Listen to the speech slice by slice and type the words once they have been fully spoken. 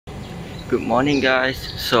Good morning guys,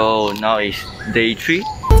 so now is day 3.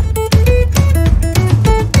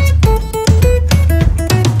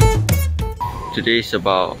 Today is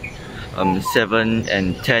about 7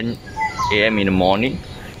 and 10 AM in the morning.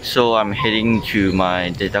 So I'm heading to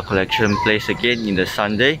my data collection place again in the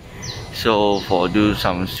Sunday. So for do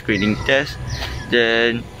some screening tests,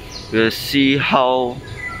 then we'll see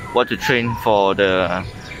what to train for the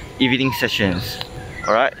evening sessions.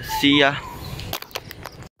 Alright, see ya.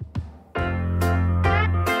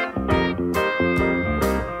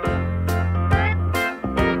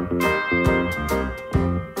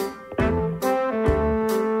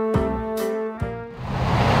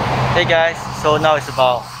 Hey guys, so now it's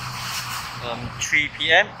about 3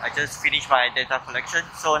 PM. I just finished my data collection,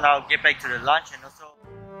 so now I'll get back to the lunch and also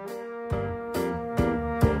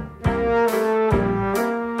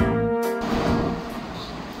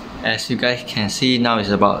as you guys can see, now it's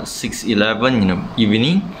about 6:11 in the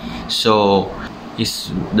evening. So it's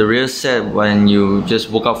the real set when you just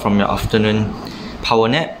woke up from your afternoon power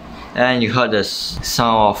nap and you heard the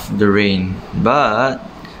sound of the rain. But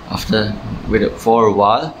after waited for a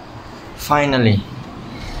while, finally,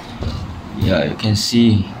 yeah, you can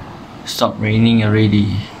see stop raining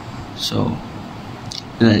already. So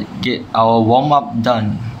let's get our warm-up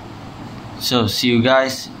done. So see you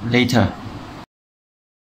guys later.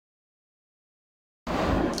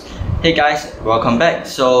 Hey guys, welcome back.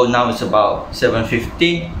 So now it's about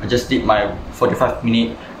 7:15. I just did my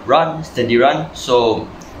 45-minute run, steady run. So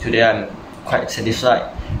today I'm quite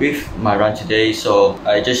satisfied with my run today. So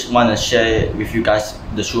I just want to share with you guys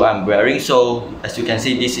the shoe I'm wearing. So as you can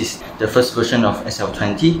see, this is the first version of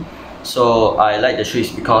SL20. So I like the shoes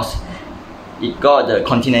because it got the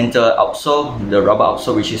Continental outsole, the rubber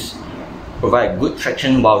outsole, which is provide good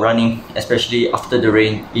traction while running, especially after the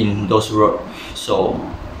rain in those roads. So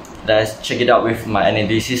let's check it out with my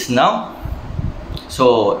analysis now.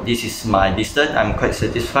 So this is my distance. I'm quite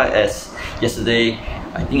satisfied as yesterday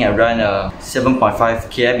I think I ran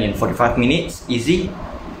 7.5 km in 45 minutes easy,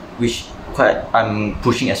 which I'm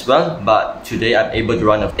pushing as well. But today I'm able to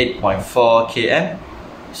run 8.4 km,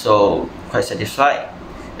 so quite satisfied.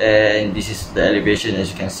 And this is the elevation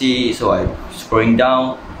as you can see. So I'm scrolling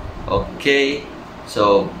down. Okay,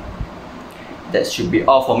 so that should be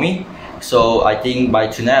all for me. So I think by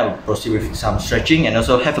tonight I'll proceed with some stretching and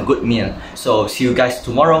also have a good meal. So see you guys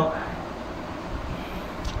tomorrow.